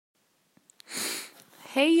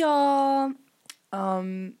Hey y'all.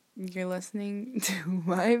 You're listening to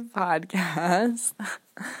my podcast.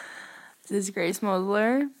 This is Grace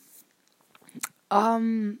Mosler.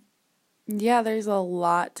 Yeah, there's a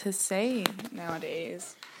lot to say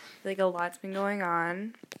nowadays. Like, a lot's been going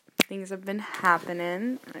on. Things have been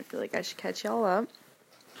happening. I feel like I should catch y'all up.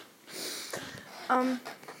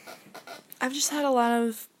 I've just had a lot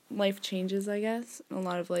of life changes, I guess. A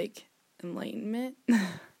lot of, enlightenment.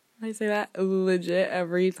 I say that legit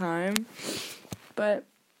every time. But,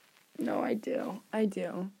 no, I do.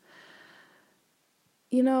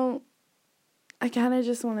 You know, I kind of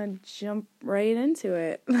just want to jump right into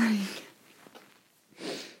it.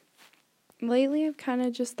 Lately I've kind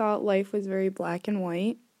of just thought life was very black and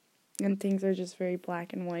white. And things are just very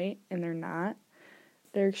black and white, and they're not.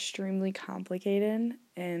 They're extremely complicated,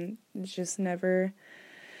 and it's just never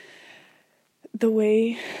the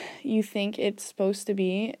way you think it's supposed to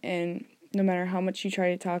be, and no matter how much you try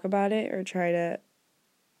to talk about it or try to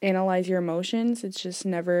analyze your emotions, it's just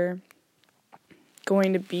never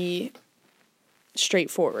going to be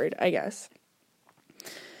straightforward, I guess.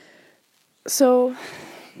 So,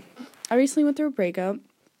 I recently went through a breakup,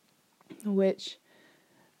 which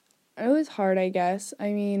it was hard, I guess.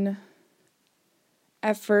 I mean,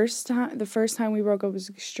 the first time we broke up was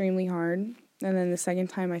extremely hard, and then the second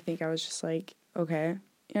time I think I was just like, okay,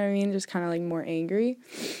 you know what I mean, just kind of like more angry.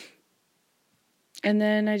 And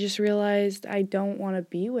then I just realized I don't want to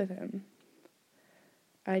be with him.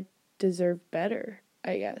 I deserve better,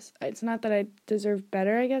 I guess. It's not that I deserve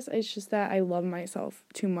better, I guess. It's just that I love myself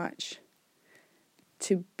too much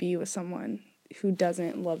to be with someone who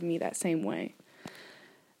doesn't love me that same way.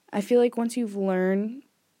 I feel like once you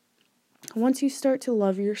start to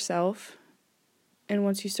love yourself, and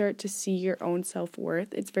once you start to see your own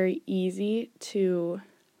self-worth, it's very easy to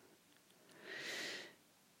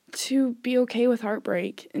be okay with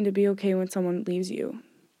heartbreak and to be okay when someone leaves you.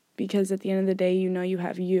 Because at the end of the day, you know you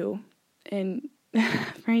have you. And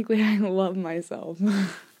frankly, I love myself.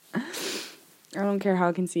 I don't care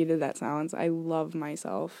how conceited that sounds. I love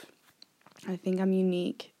myself. I think I'm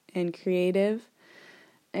unique and creative.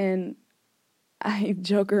 And I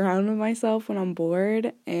joke around with myself when I'm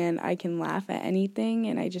bored, and I can laugh at anything,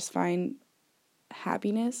 and I just find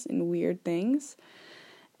happiness in weird things.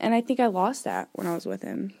 And I think I lost that when I was with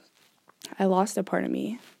him. I lost a part of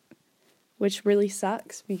me, which really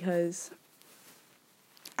sucks because,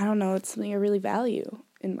 I don't know, it's something I really value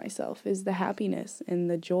in myself, is the happiness and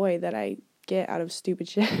the joy that I get out of stupid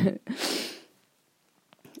shit.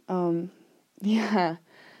 Yeah.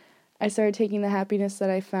 I started taking the happiness that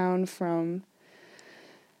I found from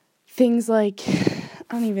things like,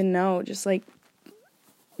 I don't even know, just like,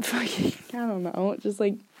 fucking, I don't know, just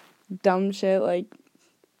like dumb shit, like,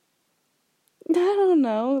 I don't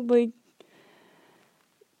know, like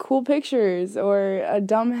cool pictures, or a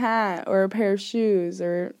dumb hat, or a pair of shoes,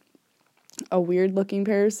 or a weird looking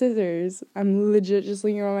pair of scissors. I'm legit just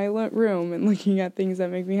looking around my room and looking at things that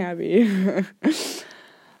make me happy.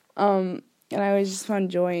 And I always just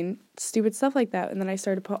found joy in stupid stuff like that. And then I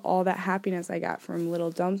started to put all that happiness I got from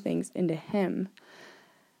little dumb things into him.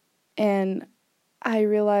 And I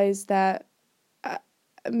realized that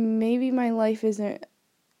maybe my life isn't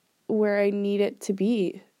where I need it to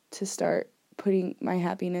be to start putting my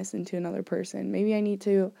happiness into another person. Maybe I need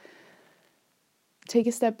to take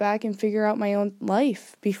a step back and figure out my own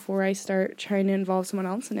life before I start trying to involve someone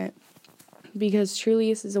else in it. Because truly,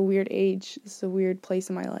 this is a weird age. This is a weird place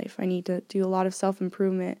in my life. I need to do a lot of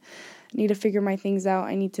self-improvement. I need to figure my things out.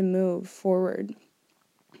 I need to move forward.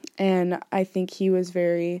 And I think he was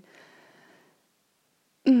very...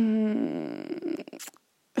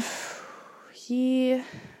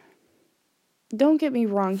 Don't get me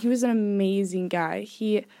wrong, he was an amazing guy.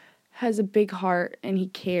 He has a big heart and he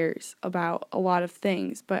cares about a lot of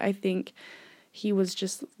things. But I think he was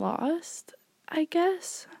just lost, I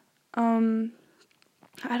guess.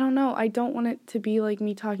 I don't know. I don't want it to be like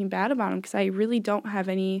me talking bad about him, because I really don't have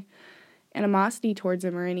any animosity towards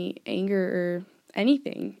him or any anger or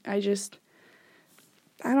anything. I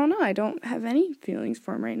don't know. I don't have any feelings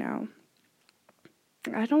for him right now.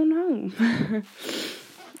 I don't know.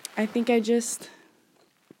 I think it's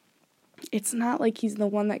not like he's the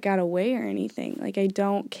one that got away or anything. Like, I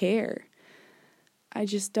don't care. I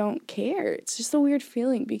just don't care. It's just a weird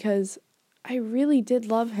feeling because I really did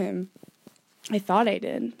love him. I thought I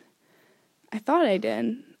did. I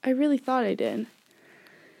really thought I did.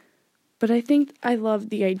 But I think I loved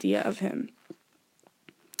the idea of him.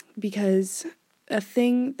 Because a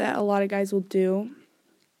thing that a lot of guys will do,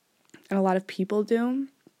 and a lot of people do,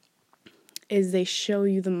 is they show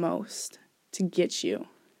you the most to get you.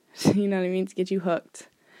 you know what I mean, to get you hooked.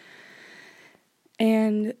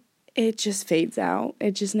 And it just fades out.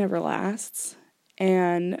 It just never lasts.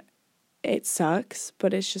 And it sucks,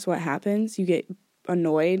 but it's just what happens. You get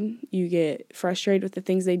annoyed. You get frustrated with the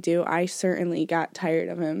things they do. I certainly got tired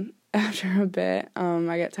of him after a bit.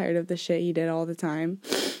 I got tired of the shit he did all the time.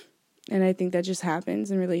 And I think that just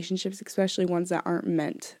happens in relationships, especially ones that aren't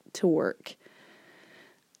meant to work.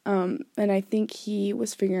 And I think he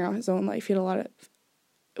was figuring out his own life. He had a lot of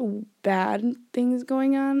bad things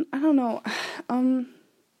going on. I don't know.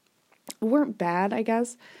 Weren't bad, I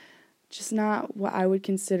guess. Just not what I would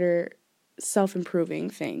consider self-improving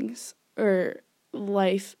things or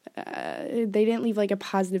life. They didn't leave like a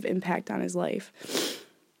positive impact on his life.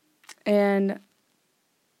 And,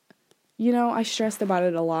 you know, I stressed about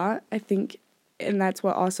it a lot, I think. And that's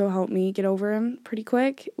what also helped me get over him pretty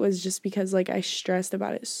quick, was just because, like, I stressed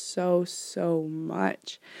about it so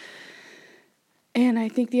much. And I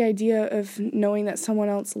think the idea of knowing that someone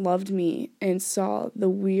else loved me and saw the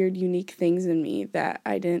weird, unique things in me that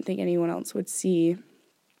I didn't think anyone else would see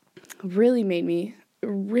really made me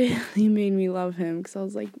love him, because I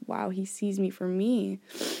was like, wow, he sees me for me.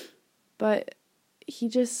 But he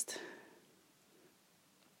just,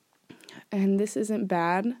 and this isn't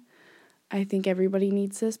bad, I think everybody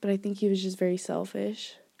needs this, but I think he was just very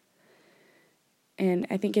selfish. And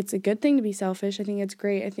I think it's a good thing to be selfish. I think it's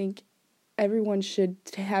great. I think everyone should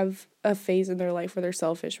have a phase in their life where they're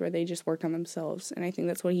selfish, where they just work on themselves. And I think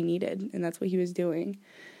that's what he needed, and that's what he was doing.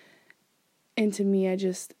 And to me, I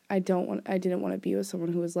didn't want to be with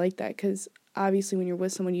someone who was like that, because obviously when you're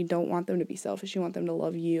with someone, you don't want them to be selfish. You want them to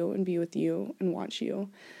love you and be with you and want you.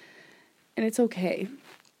 And it's okay.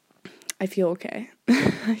 I feel okay.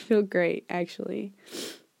 I feel great, actually.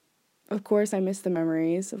 Of course, I miss the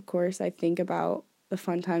memories. Of course, I think about the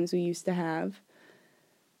fun times we used to have.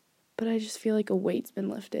 But I just feel like a weight's been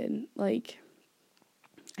lifted. Like,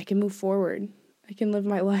 I can move forward. I can live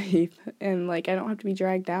my life. And, like, I don't have to be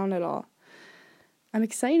dragged down at all. I'm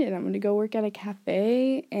excited. I'm going to go work at a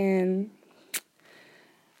cafe. And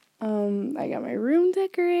I got my room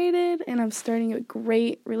decorated. And I'm starting a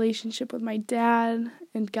great relationship with my dad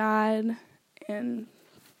and God and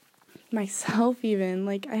myself even.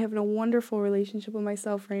 Like, I have a wonderful relationship with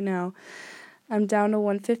myself right now. I'm down to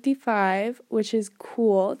 155, which is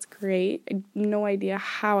cool. It's great. I have no idea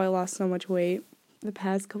how I lost so much weight the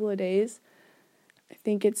past couple of days. I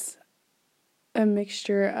think it's a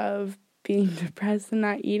mixture of being depressed and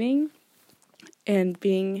not eating, and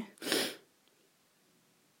being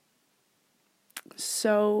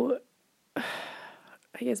so, I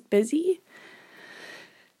guess, busy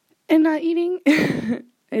and not eating.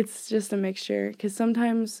 It's just a mixture, because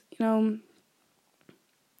sometimes, you know,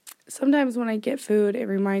 sometimes when I get food, it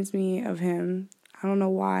reminds me of him. I don't know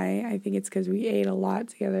why. I think it's because we ate a lot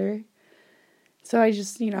together. So I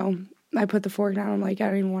just, you know, I put the fork down. I'm like, I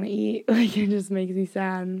don't even want to eat. Like, it just makes me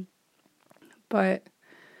sad. But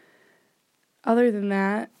other than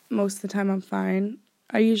that, most of the time I'm fine.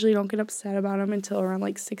 I usually don't get upset about him until around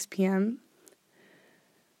like 6 p.m.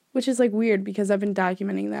 Which is like weird, because I've been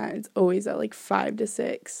documenting that. It's always at like 5 to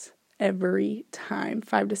 6 every time,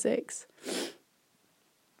 5 to 6.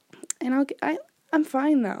 And I'm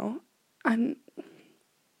fine though. I'm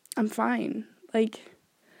fine. Like,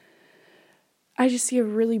 I just see a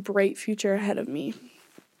really bright future ahead of me.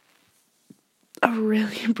 A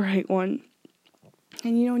really bright one.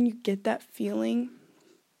 And you know when you get that feeling,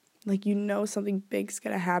 like you know something big's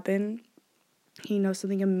gonna happen, you know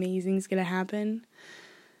something amazing's gonna happen?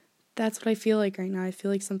 That's what I feel like right now. I feel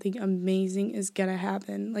like something amazing is gonna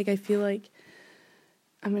happen. Like, I feel like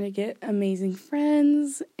I'm going to get amazing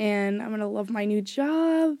friends, and I'm going to love my new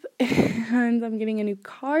job, and I'm getting a new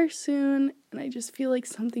car soon, and I just feel like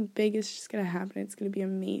something big is just going to happen. It's going to be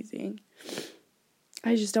amazing.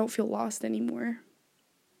 I just don't feel lost anymore.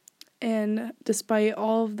 And despite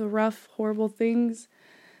all of the rough, horrible things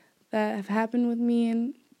that have happened with me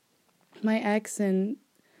and my ex, and,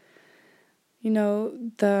 you know,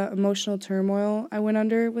 the emotional turmoil I went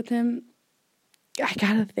under with him, I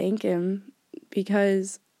gotta thank him.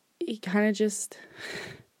 Because he kind of just,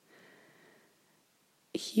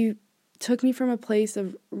 he took me from a place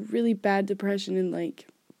of really bad depression and, like,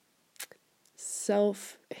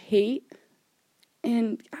 self-hate.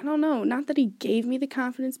 And I don't know, not that he gave me the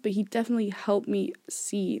confidence, but he definitely helped me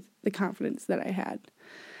see the confidence that I had.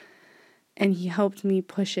 And he helped me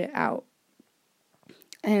push it out.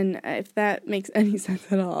 And if that makes any sense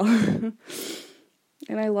at all. And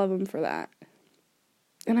I love him for that.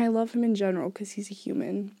 And I love him in general, because he's a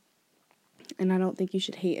human. And I don't think you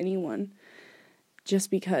should hate anyone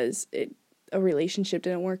just because a relationship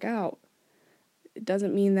didn't work out. it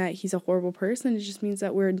doesn't mean that he's a horrible person. It just means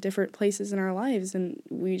that we're in different places in our lives and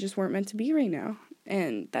we just weren't meant to be right now.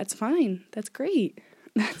 And that's fine. That's great.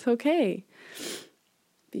 That's okay.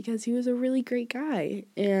 Because he was a really great guy.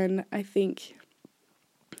 And I think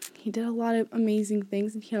he did a lot of amazing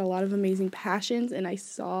things and he had a lot of amazing passions. And I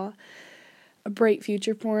saw a bright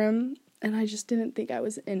future for him. And I just didn't think I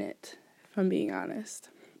was in it, if I'm being honest.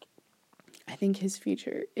 I think his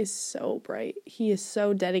future is so bright. He is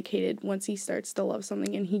so dedicated once he starts to love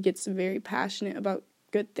something and he gets very passionate about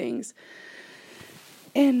good things.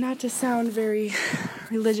 And not to sound very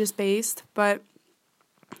religious based, but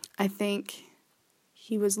I think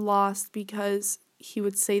he was lost because he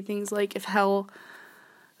would say things like, if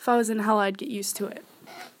I was in hell, I'd get used to it.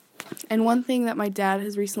 And one thing that my dad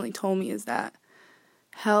has recently told me is that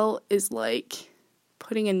hell is like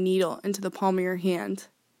putting a needle into the palm of your hand.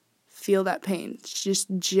 Feel that pain. Just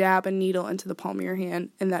jab a needle into the palm of your hand,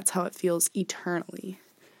 and that's how it feels eternally.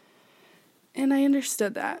 And I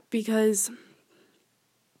understood that because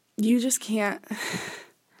you just can't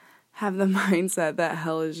have the mindset that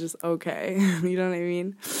hell is just okay. You know what I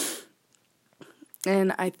mean?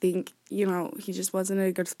 And I think, he just wasn't in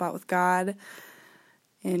a good spot with God,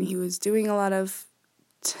 and he was doing a lot of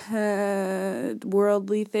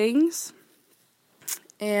worldly things,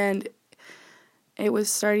 and it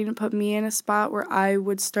was starting to put me in a spot where I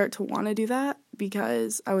would start to want to do that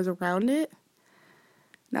because I was around it.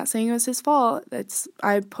 Not saying it was his fault.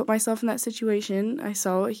 I put myself in that situation. I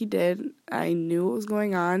saw what he did. I knew what was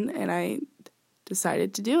going on, and I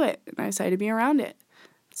decided to do it. And I decided to be around it.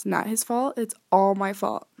 It's not his fault. It's all my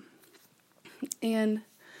fault. And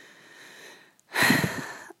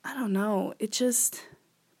I don't know. It just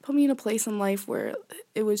put me in a place in life where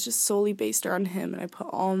it was just solely based around him, and I put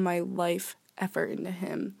all my life effort into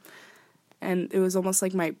him, and it was almost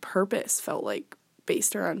like my purpose felt like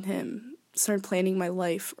based around him. Started planning my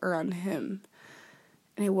life around him,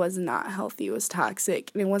 and it was not healthy. It was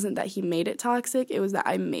toxic, and it wasn't that he made it toxic, it was that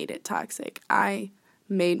I made it toxic. I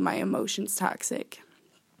made my emotions toxic,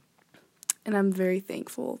 and I'm very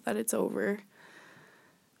thankful that it's over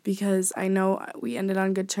because I know we ended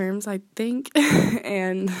on good terms, I think.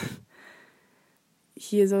 And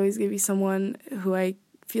he is always going to be someone who I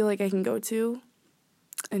feel like I can go to,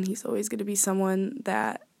 and he's always going to be someone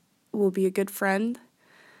that will be a good friend.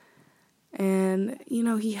 And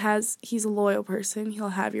he's a loyal person. He'll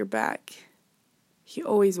have your back. He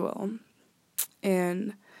always will.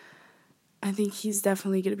 And I think he's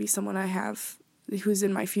definitely going to be someone I have who's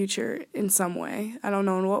in my future in some way. I don't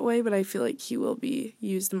know in what way, but I feel like he will be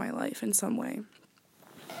used in my life in some way.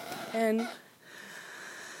 And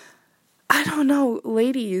I don't know,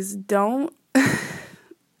 ladies,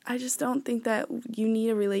 I just don't think that you need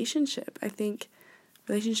a relationship. I think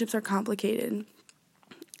relationships are complicated.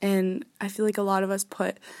 And I feel like a lot of us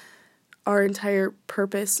put our entire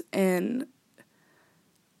purpose and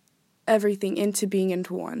everything into being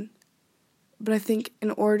into one. But I think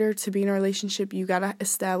in order to be in a relationship, you gotta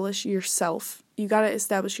establish yourself. You gotta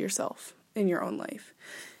establish yourself in your own life.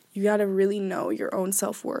 You gotta really know your own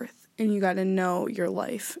self-worth. And you gotta know your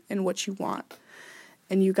life and what you want.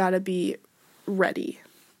 And you gotta be ready.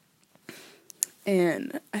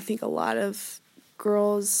 And I think a lot of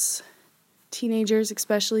girls, teenagers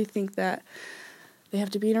especially, think that they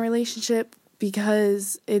have to be in a relationship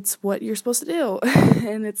because it's what you're supposed to do.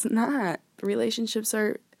 And it's not. Relationships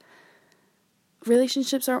are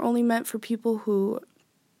only meant for people who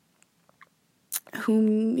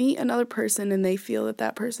meet another person and they feel that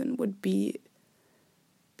that person would be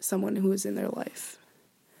someone who is in their life.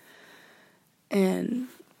 And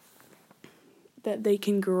that they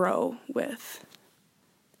can grow with.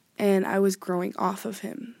 And I was growing off of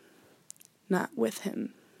him, not with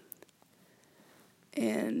him.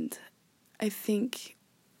 And I think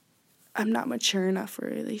I'm not mature enough for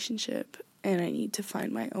a relationship, and I need to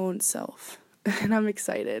find my own self. And I'm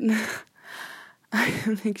excited. I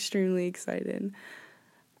am extremely excited.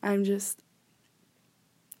 I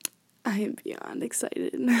am beyond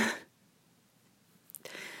excited.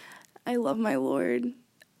 I love my Lord.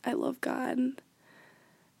 I love God.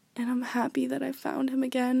 And I'm happy that I found him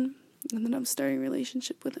again, and that I'm starting a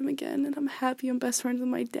relationship with him again, and I'm happy I'm best friends with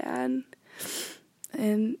my dad.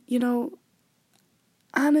 And,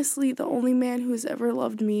 honestly, the only man who has ever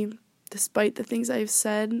loved me, despite the things I've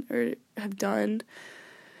said or have done,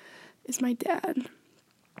 is my dad.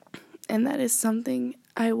 And that is something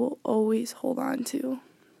I will always hold on to.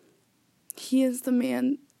 He is the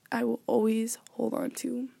man I will always hold on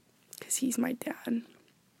to, because he's my dad.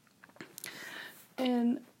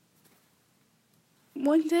 And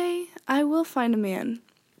one day, I will find a man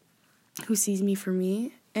who sees me for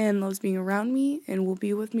me and loves being around me and will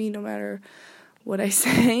be with me no matter what I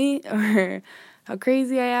say or how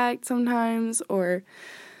crazy I act sometimes or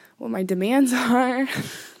what my demands are,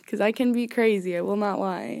 because I can be crazy, I will not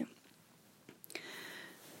lie.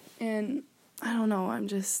 And I don't know, I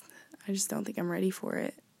just don't think I'm ready for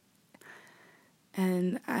it.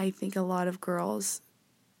 And I think a lot of girls,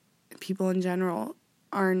 people in general,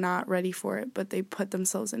 are not ready for it, but they put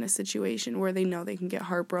themselves in a situation where they know they can get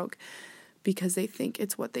heartbroken because they think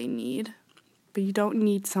it's what they need. But you don't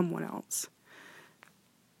need someone else.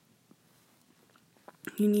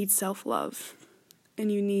 You need self-love,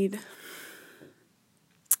 and you need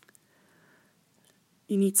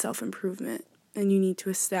self-improvement, and you need to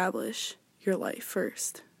establish your life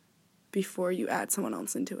first before you add someone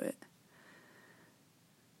else into it.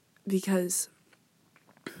 Because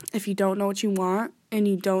if you don't know what you want, and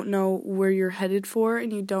you don't know where you're headed for,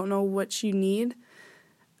 and you don't know what you need,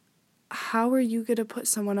 how are you going to put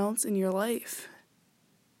someone else in your life?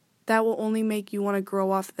 That will only make you want to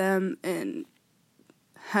grow off them and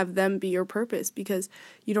have them be your purpose, because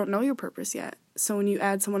you don't know your purpose yet. So when you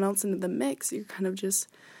add someone else into the mix, you're kind of just,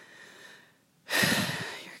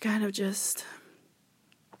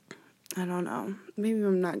 I don't know. Maybe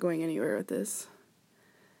I'm not going anywhere with this.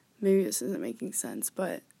 Maybe this isn't making sense,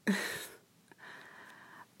 but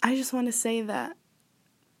I just want to say that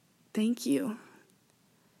thank you.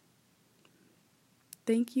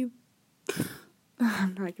 Thank you.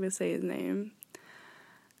 I'm not going to say his name.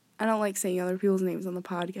 I don't like saying other people's names on the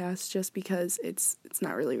podcast just because it's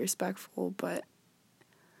not really respectful, but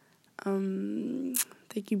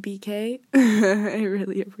thank you, BK. I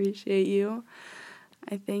really appreciate you.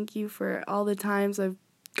 I thank you for all the times I've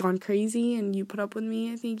gone crazy and you put up with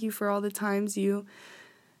me. I thank you for all the times you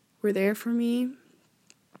were there for me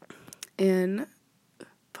and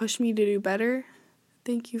pushed me to do better.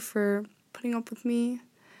 Thank you for putting up with me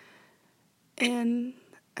and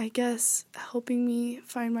I guess helping me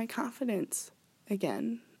find my confidence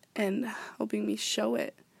again and helping me show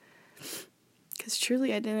it. Because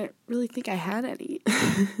truly I didn't really think I had any.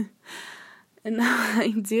 And now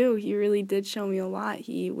I do. He really did show me a lot.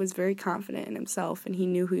 He was very confident in himself and he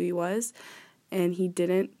knew who he was and he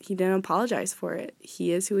didn't apologize for it.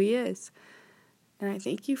 He is who he is. And I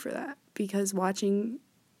thank you for that, because watching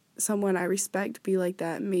someone I respect be like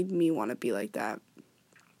that made me want to be like that.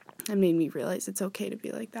 It made me realize it's okay to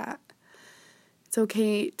be like that. It's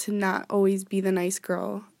okay to not always be the nice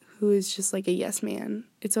girl who is just like a yes man.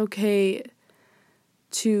 It's okay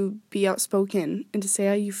to be outspoken and to say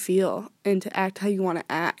how you feel and to act how you want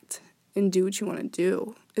to act and do what you want to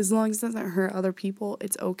do. As long as it doesn't hurt other people,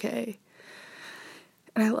 it's okay.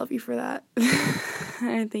 And I love you for that.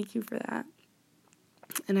 And thank you for that.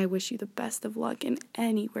 And I wish you the best of luck in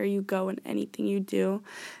anywhere you go and anything you do.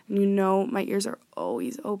 And you know my ears are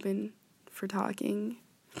always open for talking.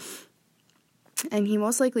 And he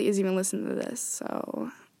most likely isn't even listening to this,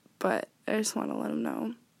 so... But I just want to let him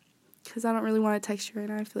know. Because I don't really want to text you right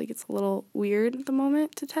now. I feel like it's a little weird at the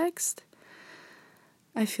moment to text.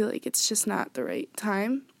 I feel like it's just not the right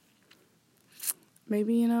time.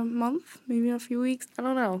 Maybe in a month, maybe in a few weeks. I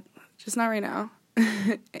don't know. Just not right now.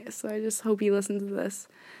 So I just hope he listens to this.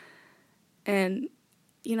 And,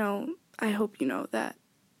 I hope you know that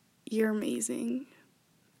you're amazing.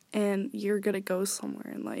 And you're going to go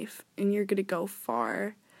somewhere in life. And you're going to go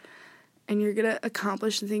far. And you're going to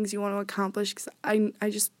accomplish the things you want to accomplish. Because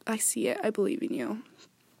I see it. I believe in you.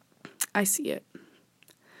 I see it.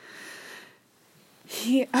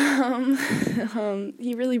 He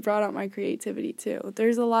really brought out my creativity, too.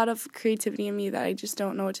 There's a lot of creativity in me that I just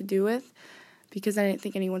don't know what to do with. Because I didn't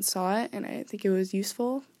think anyone saw it. And I didn't think it was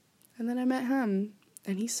useful. And then I met him.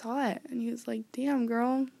 And he saw it. And he was like, damn,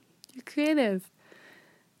 girl. You're creative.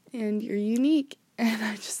 And you're unique. And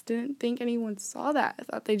I just didn't think anyone saw that. I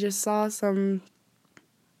thought they just saw some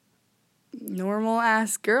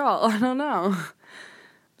normal-ass girl. I don't know.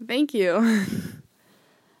 Thank you.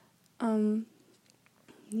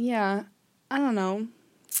 Yeah, I don't know.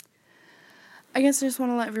 I guess I just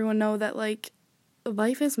want to let everyone know that,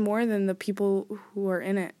 life is more than the people who are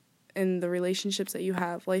in it and the relationships that you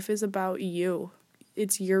have. Life is about you.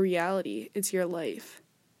 It's your reality. It's your life.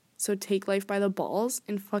 So take life by the balls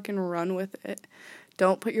and fucking run with it.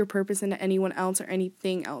 Don't put your purpose into anyone else or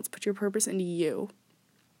anything else. Put your purpose into you.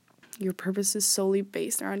 Your purpose is solely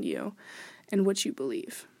based around you and what you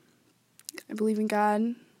believe. I believe in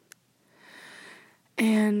God.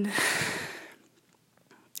 And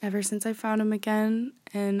ever since I found him again,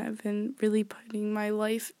 and I've been really putting my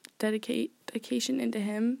life dedication into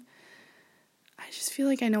him, I just feel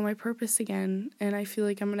like I know my purpose again, and I feel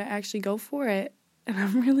like I'm going to actually go for it, and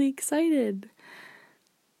I'm really excited.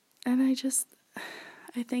 And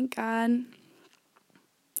I thank God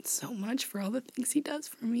so much for all the things he does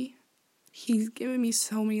for me. He's given me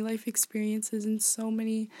so many life experiences and so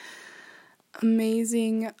many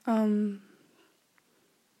amazing,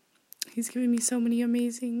 he's given me so many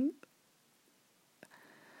amazing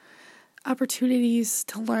opportunities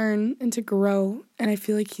to learn and to grow. And I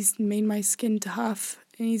feel like he's made my skin tough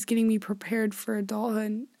and he's getting me prepared for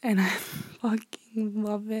adulthood. And I fucking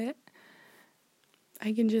love it.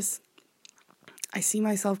 I see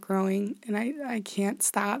myself growing and I can't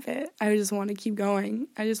stop it. I just want to keep going.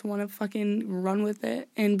 I just want to fucking run with it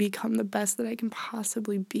and become the best that I can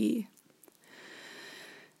possibly be.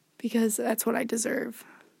 Because that's what I deserve.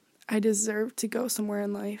 I deserve to go somewhere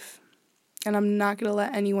in life. And I'm not going to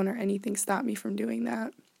let anyone or anything stop me from doing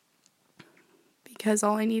that. Because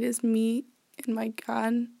all I need is me and my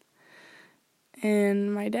God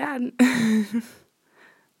and my dad.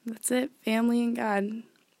 That's it. Family and God.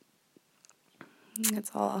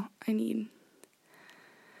 That's all I need.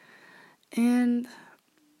 And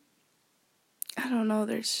I don't know,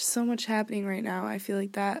 there's just so much happening right now. I feel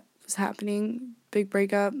like that was happening. Big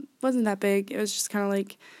breakup. Wasn't that big. It was just kind of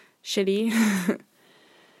like shitty.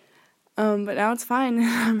 But now it's fine.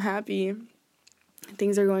 I'm happy.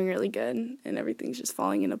 Things are going really good and everything's just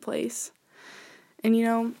falling into place. And you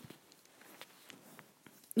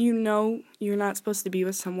know you're not supposed to be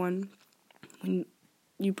with someone when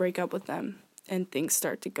you break up with them and things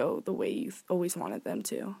start to go the way you've always wanted them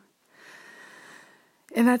to.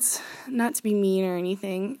 And that's not to be mean or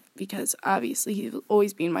anything, because obviously he's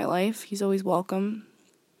always been in my life. He's always welcome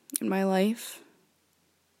in my life.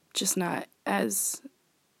 Just not as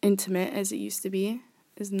intimate as it used to be.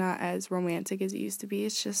 Is not as romantic as it used to be.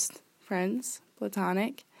 It's just friends,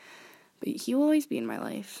 platonic. But he will always be in my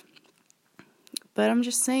life. But I'm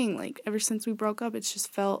just saying, like, ever since we broke up, it's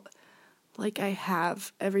just felt like I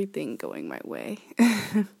have everything going my way.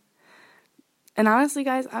 And honestly,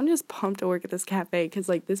 guys, I'm just pumped to work at this cafe because,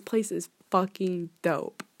 like, this place is fucking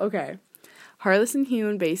dope. Okay. Harless and Hugh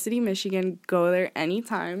in Bay City, Michigan. Go there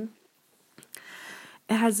anytime.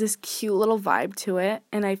 It has this cute little vibe to it,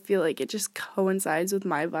 and I feel like it just coincides with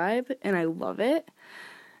my vibe, and I love it.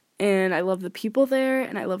 And I love the people there,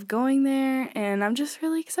 and I love going there, and I'm just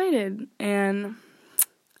really excited. And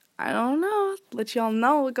I don't know, let y'all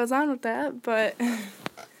know what goes on with that, but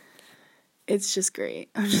it's just great.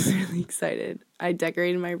 I'm just really excited. I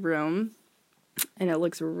decorated my room, and it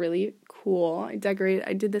looks really cool. I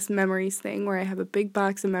did this memories thing where I have a big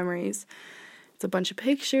box of memories. It's a bunch of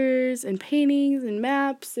pictures and paintings and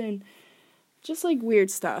maps and just like weird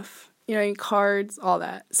stuff, cards, all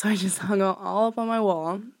that. So I just hung it all up on my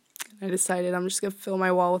wall. I decided I'm just going to fill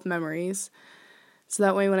my wall with memories. So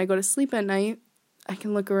that way when I go to sleep at night, I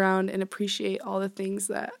can look around and appreciate all the things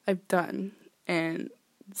that I've done and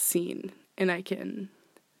seen. And I can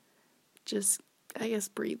just, I guess,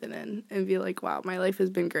 breathe it in and be like, wow, my life has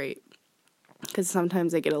been great. Because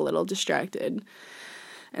sometimes I get a little distracted.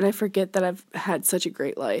 And I forget that I've had such a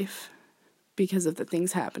great life because of the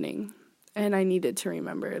things happening. And I needed to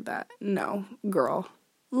remember that, no, girl,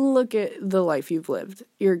 look at the life you've lived.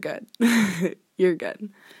 You're good. You're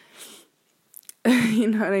good. You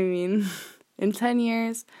know what I mean? In 10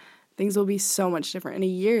 years, things will be so much different. In a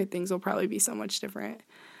year, things will probably be so much different.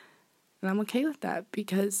 And I'm okay with that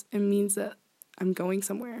because it means that I'm going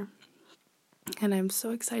somewhere. And I'm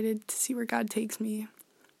so excited to see where God takes me.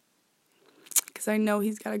 Because I know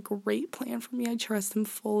he's got a great plan for me. I trust him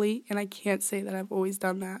fully. And I can't say that I've always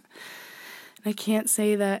done that. And I can't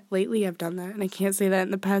say that lately I've done that. And I can't say that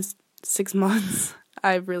in the past 6 months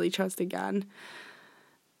I've really trusted God.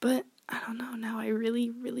 But I don't know. Now I really,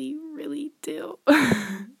 really, really do.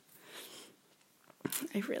 I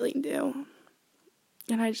really do.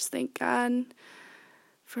 And I just thank God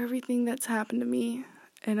for everything that's happened to me.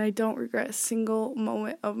 And I don't regret a single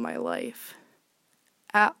moment of my life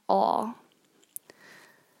at all.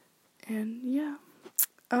 And yeah,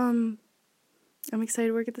 I'm excited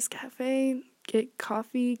to work at this cafe, get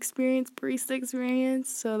coffee experience, barista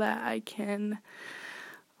experience, so that I can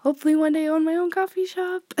hopefully one day own my own coffee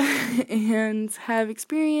shop and have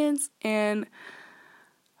experience and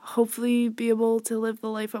hopefully be able to live the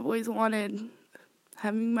life I've always wanted,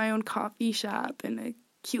 having my own coffee shop in a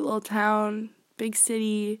cute little town, big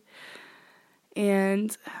city,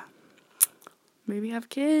 and maybe have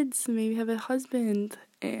kids, maybe have a husband,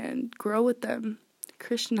 and grow with them. A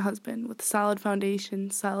Christian husband with a solid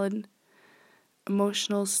foundation, solid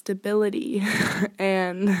emotional stability,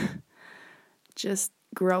 and just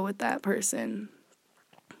grow with that person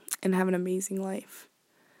and have an amazing life.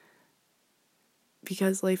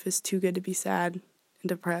 Because life is too good to be sad and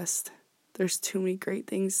depressed There's too many great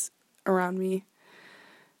things around me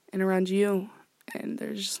and around you, and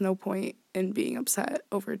there's just no point in being upset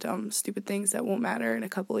over dumb, stupid things that won't matter in a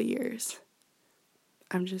couple of years.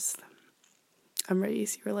 I'm ready to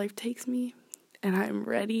see where life takes me, and I'm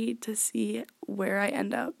ready to see where I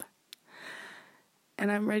end up,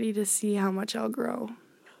 and I'm ready to see how much I'll grow,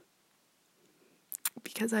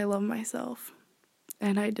 because I love myself,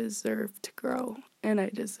 and I deserve to grow, and I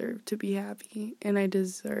deserve to be happy, and I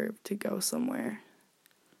deserve to go somewhere,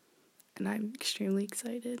 and I'm extremely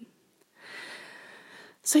excited.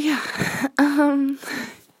 So yeah, I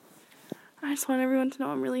just want everyone to know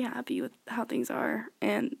I'm really happy with how things are,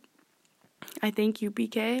 and I thank you,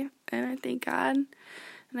 BK, and I thank God,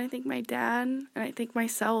 and I thank my dad, and I thank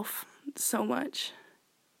myself so much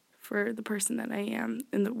for the person that I am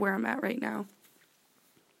and where I'm at right now.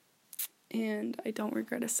 And I don't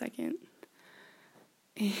regret a second.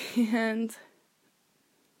 And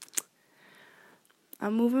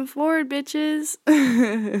I'm moving forward, bitches.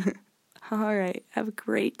 Alright, have a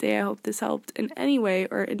great day. I hope this helped in any way,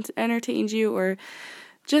 or entertained you, or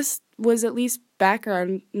just was at least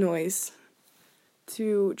background noise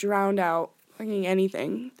to drown out fucking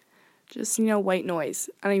anything. Just, white noise.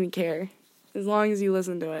 I don't even care. As long as you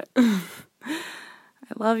listen to it. I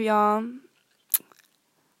love y'all.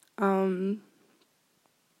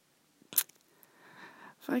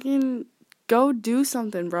 Fucking go do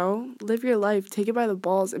something, bro. Live your life. Take it by the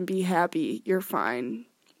balls and be happy. You're fine.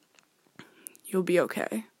 You'll be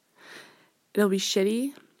okay. It'll be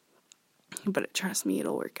shitty, but trust me,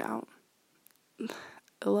 it'll work out.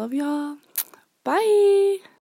 I love y'all. Bye.